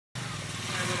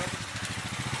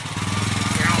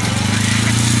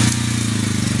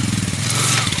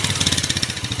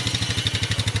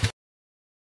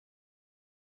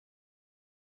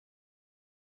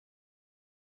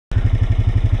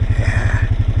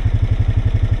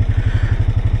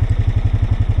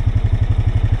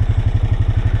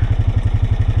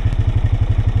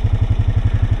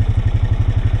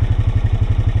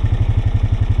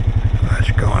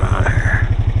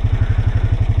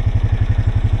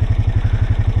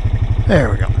There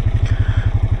we go.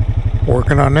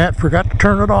 Working on that, forgot to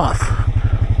turn it off.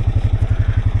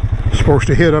 It's supposed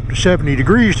to hit up to 70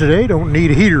 degrees today, don't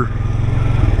need a heater.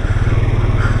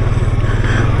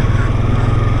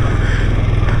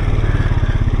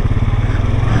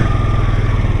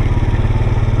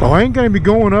 Well, I ain't going to be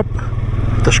going up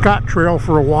the Scott Trail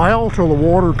for a while till the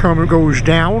water goes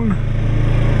down.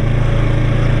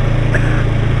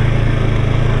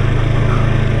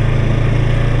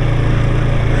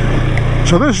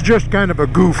 So this is just kind of a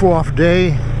goof-off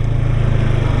day.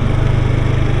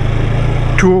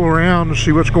 Tool around and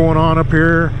see what's going on up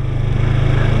here.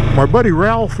 My buddy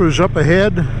Ralph is up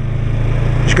ahead.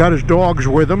 He's got his dogs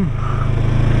with him.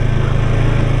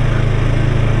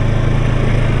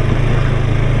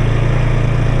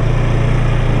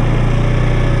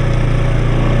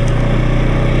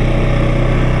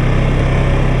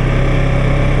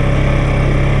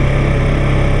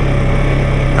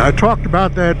 I talked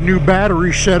about that new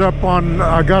battery setup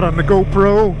I got on the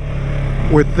GoPro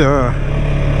with the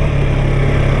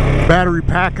battery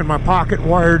pack in my pocket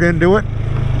wired into it,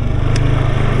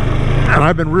 and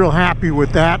I've been real happy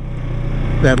with that.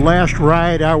 That last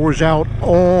ride I was out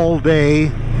all day,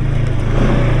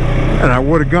 and I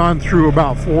would have gone through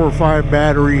about 4 or 5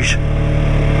 batteries,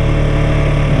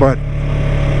 but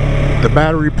the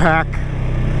battery pack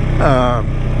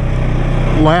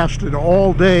lasted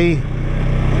all day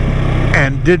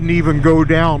and didn't even go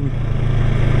down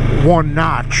 1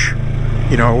 notch.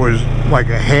 You know, it was like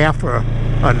a half a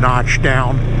notch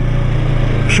down.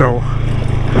 So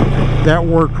that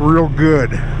worked real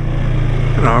good,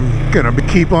 and I'm gonna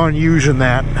keep on using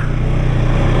that.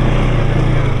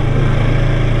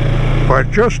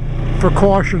 But just for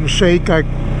caution's sake, I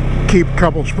keep a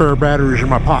couple spare batteries in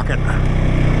my pocket.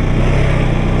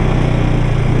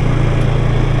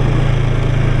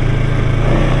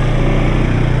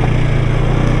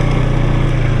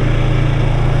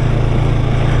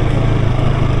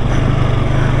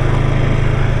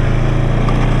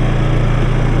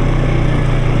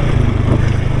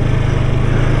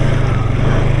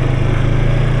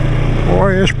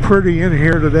 Boy, it's pretty in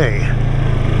here today.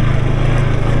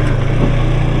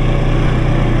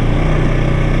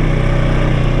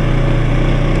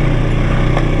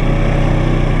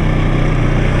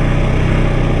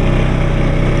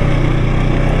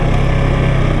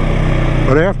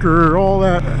 But after all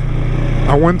that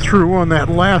I went through on that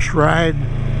last ride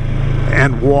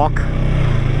and walk,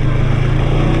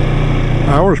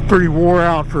 I was pretty wore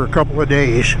out for a couple of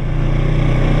days.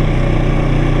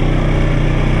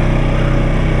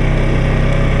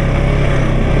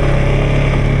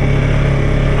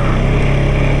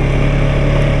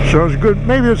 So it's good.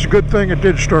 Maybe it's a good thing it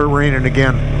did start raining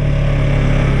again.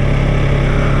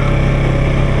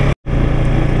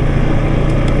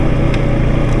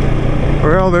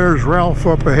 Well, there's Ralph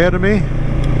up ahead of me,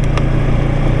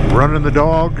 running the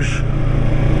dogs.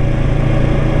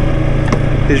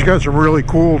 He's got some really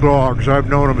cool dogs. I've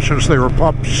known them since they were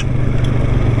pups.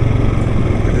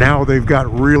 Now they've got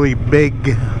really big,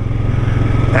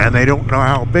 and they don't know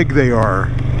how big they are.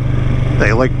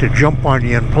 They like to jump on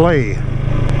you and play.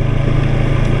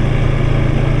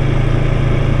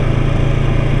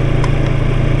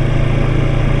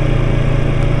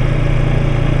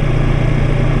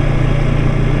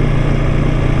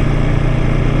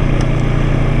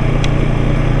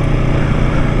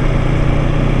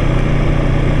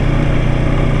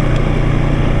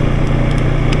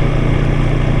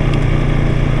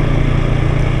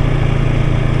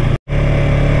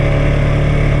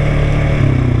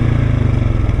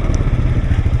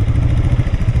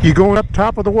 You going up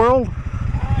top of the world? No,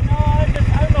 I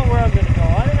don't know where I'm going to go.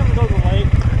 I didn't ever go to the lake.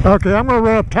 Okay, I'm going to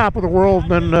run up top of the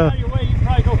world and then... You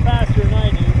probably go faster than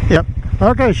I do. Yep.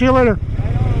 Okay, see you later.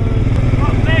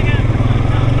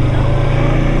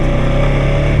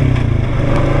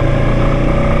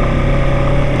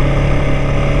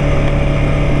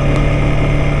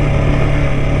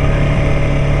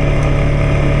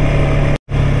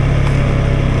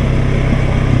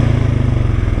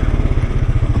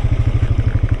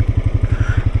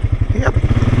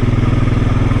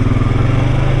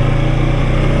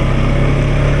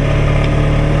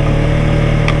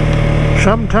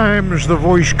 Sometimes the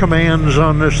voice commands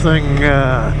on this thing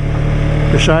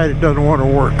decide it doesn't want to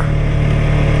work.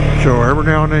 So every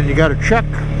now and then you got to check.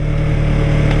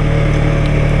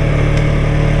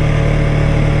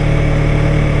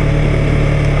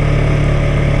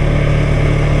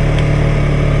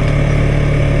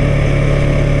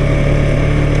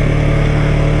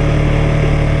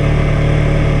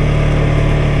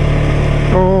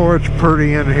 Oh, it's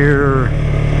pretty in here.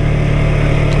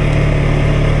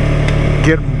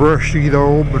 Getting brushy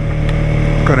though, but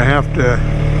Gonna have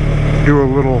to do a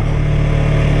little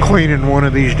cleaning one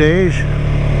of these days.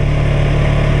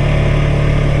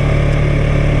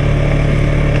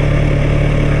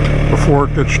 Before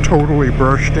it gets totally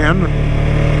brushed in.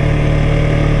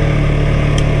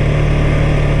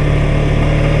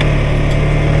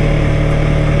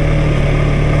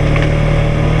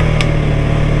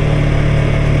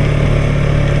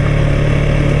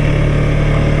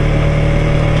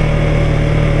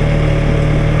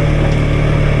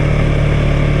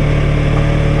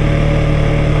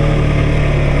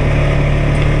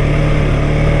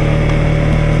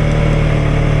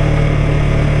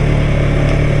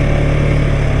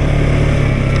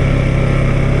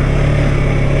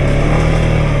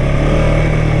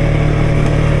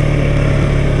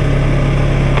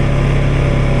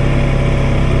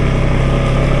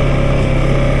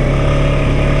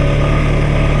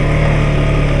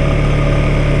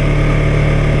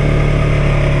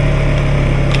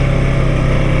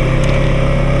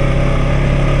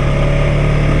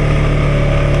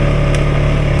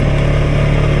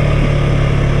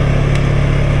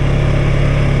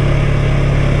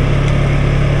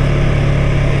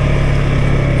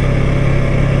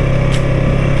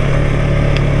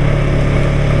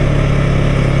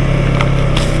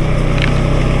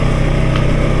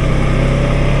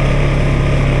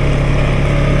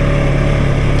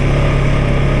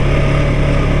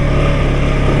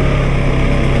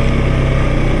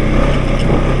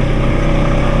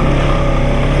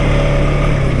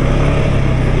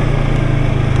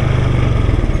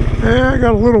 Yeah, I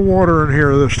got a little water in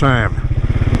here this time.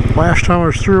 Last time I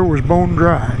was through, it was bone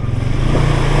dry.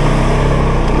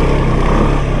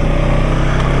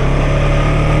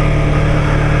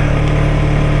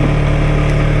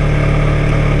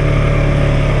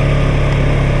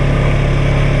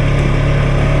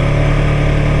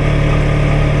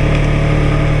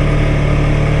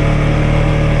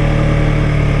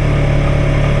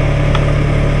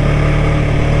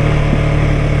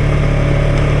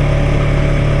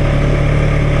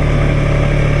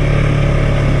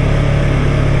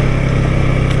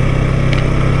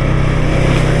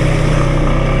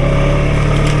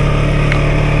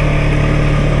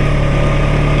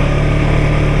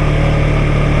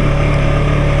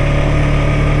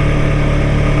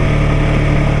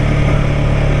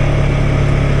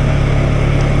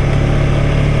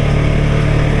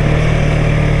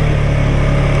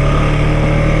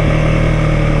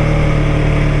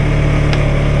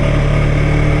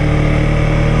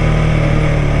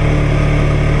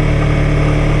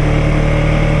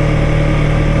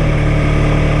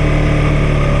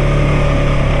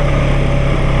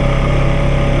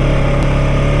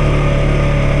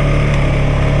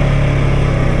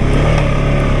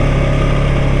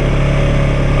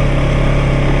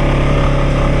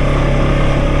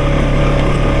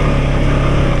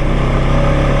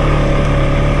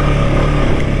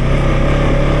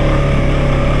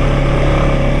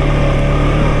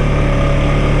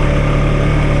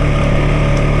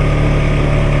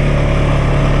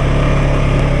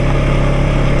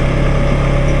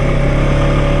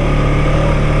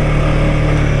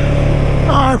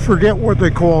 I forget what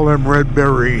they call them red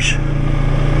berries.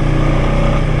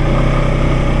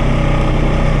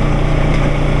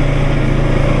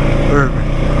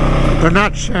 They're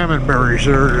not salmon berries,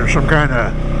 they're some kind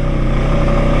of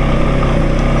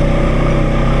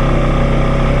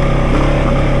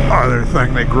other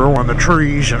thing they grow on the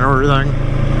trees and everything.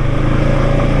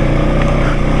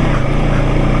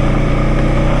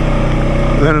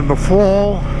 Then in the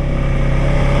fall,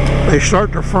 they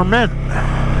start to ferment.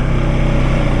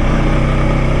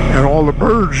 And all the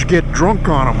birds get drunk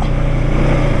on them.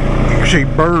 You can see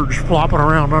birds flopping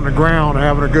around on the ground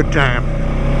having a good time.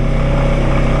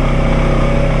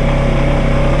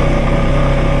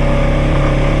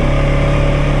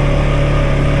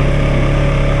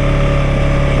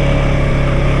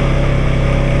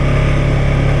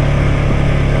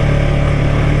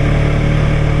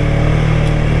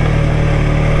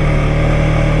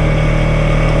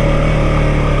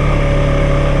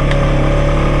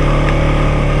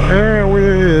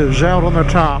 Out on the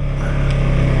top.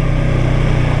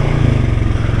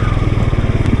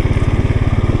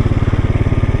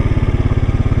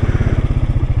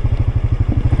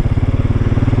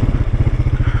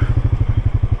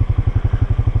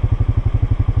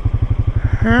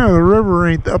 Yeah, the river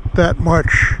ain't up that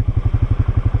much.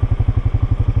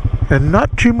 And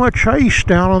not too much ice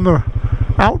down on the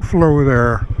outflow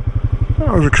there.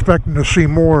 I was expecting to see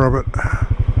more of it.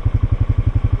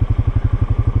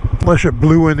 Unless it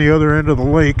blew in the other end of the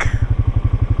lake.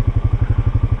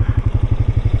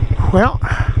 Well,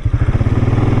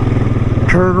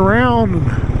 turn around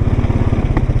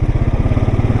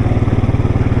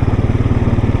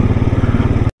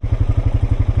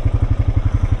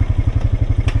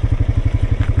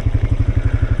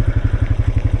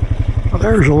and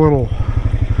there's a little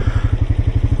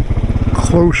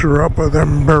closer up of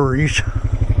them berries.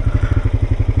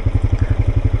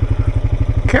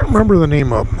 Can't remember the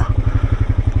name of them.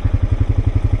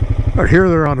 But here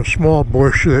they're on a small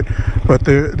bush, but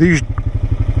these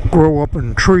grow up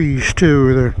in trees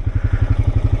too.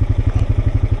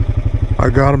 I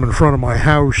got them in front of my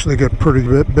house. They get pretty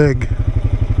big.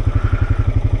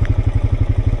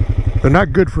 They're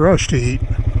not good for us to eat,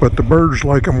 but the birds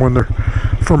like them when they're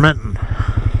fermenting.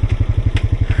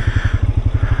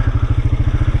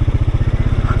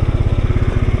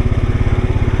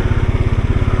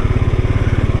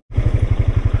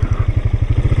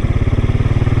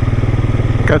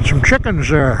 Got some chickens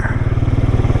there.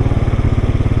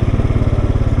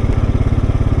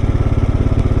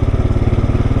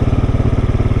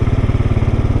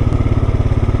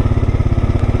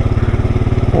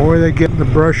 Boy, they get in the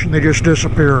brush and they just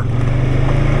disappear.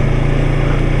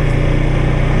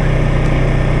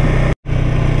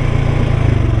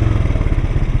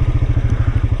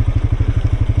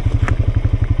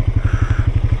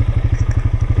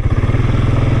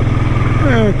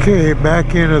 Okay,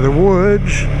 back into the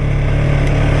woods.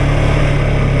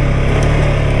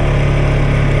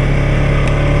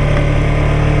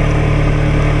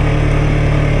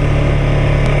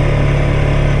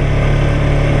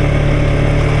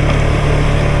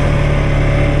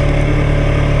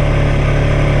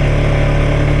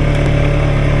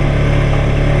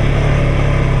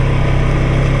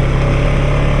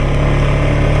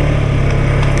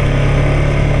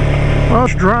 Well,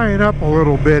 it's drying up a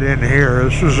little bit in here.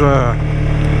 This is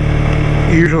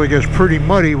usually gets pretty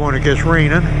muddy when it gets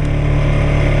raining.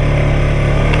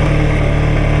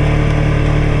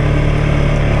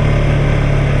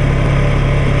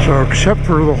 So except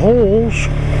for the holes,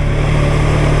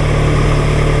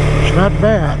 it's not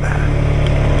bad.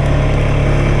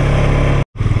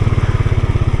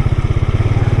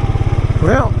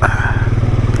 Well,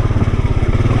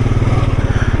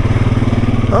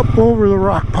 up over the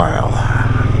rock pile.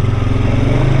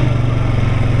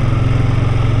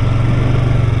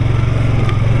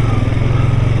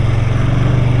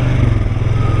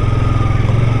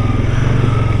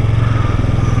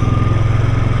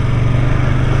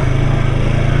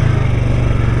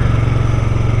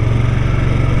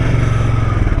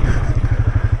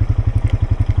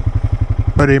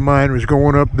 A buddy of mine was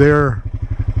going up there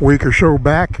a week or so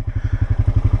back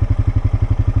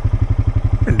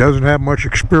and doesn't have much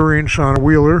experience on a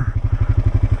wheeler.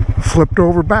 Flipped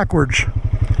over backwards.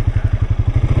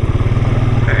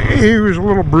 He was a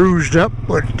little bruised up,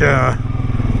 but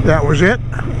that was it.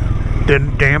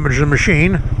 Didn't damage the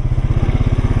machine.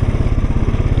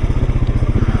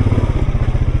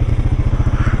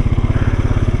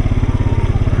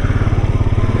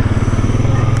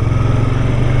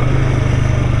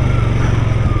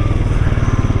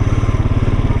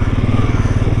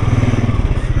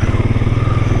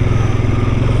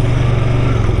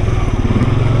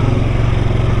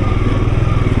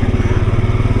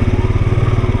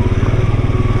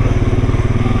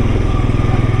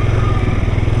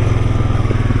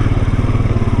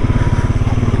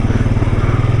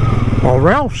 While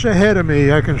Ralph's ahead of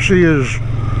me, I can see his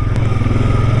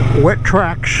wet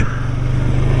tracks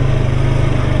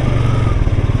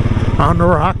on the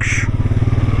rocks.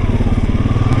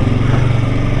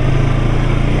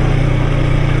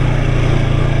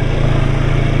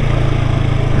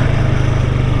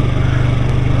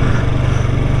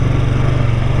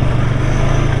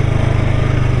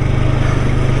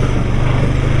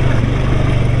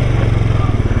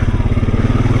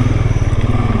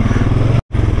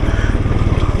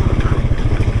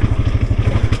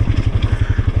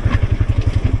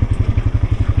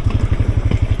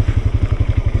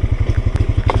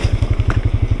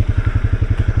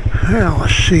 Well,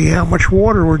 let's see how much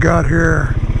water we got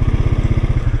here.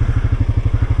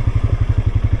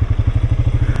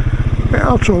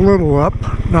 Well, it's a little up,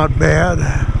 not bad.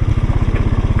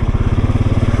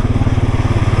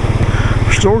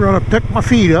 Still gonna pick my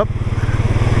feet up.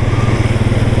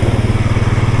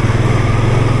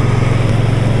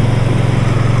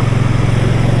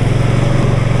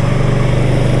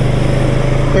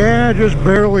 Yeah, just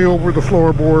barely over the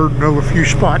floorboard, another few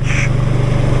spots.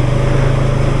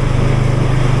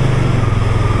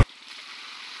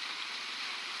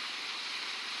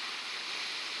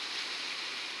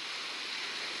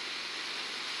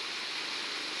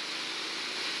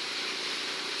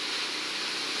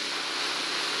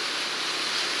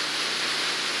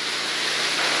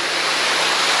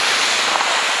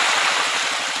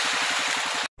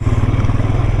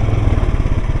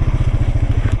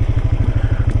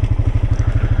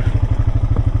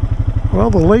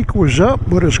 Well, the lake was up,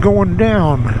 but it's going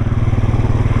down.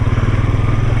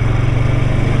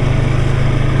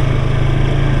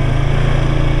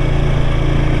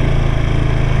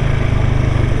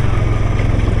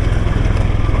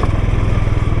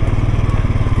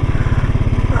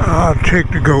 I'll take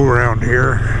the go around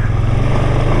here.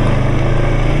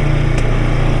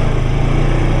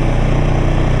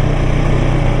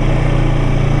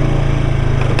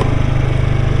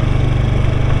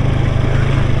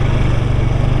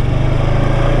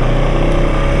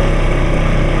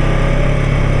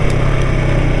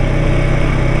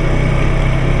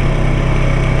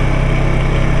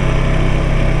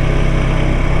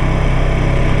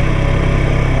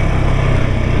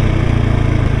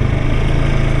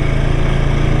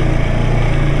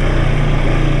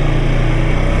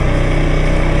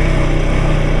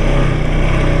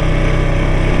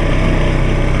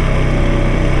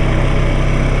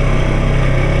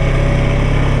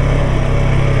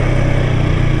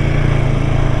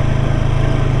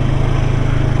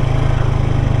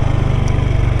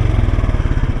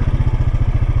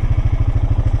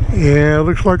 Yeah, it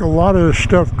looks like a lot of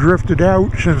stuff drifted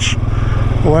out since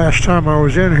the last time I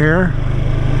was in here.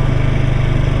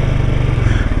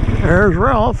 There's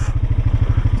Ralph.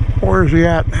 Where's he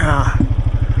at now?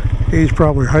 He's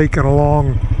probably hiking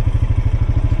along.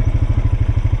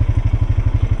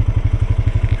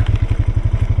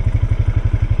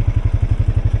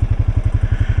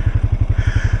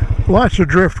 Lots of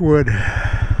driftwood.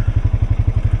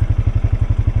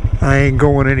 I ain't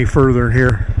going any further in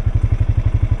here.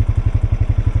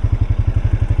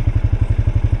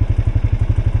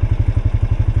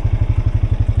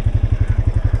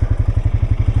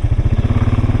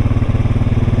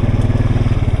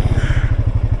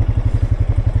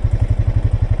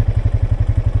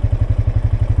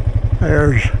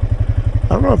 There's, I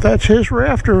don't know if that's his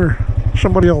raft or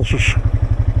somebody else's.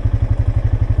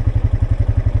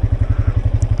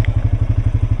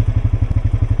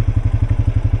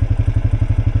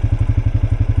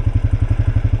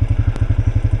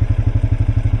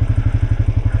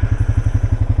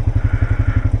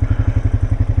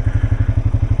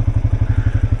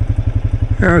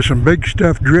 There's some big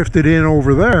stuff drifted in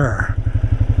over there.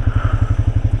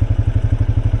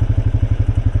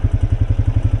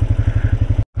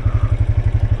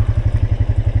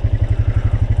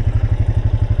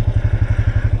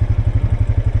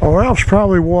 Oh, Ralph's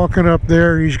probably walking up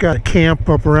there. He's got a camp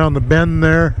up around the bend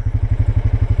there.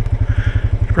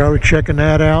 He's probably checking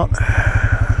that out.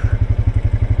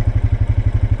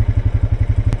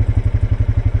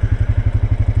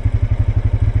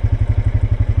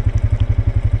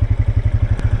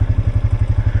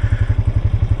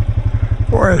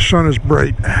 Boy, the sun is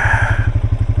bright.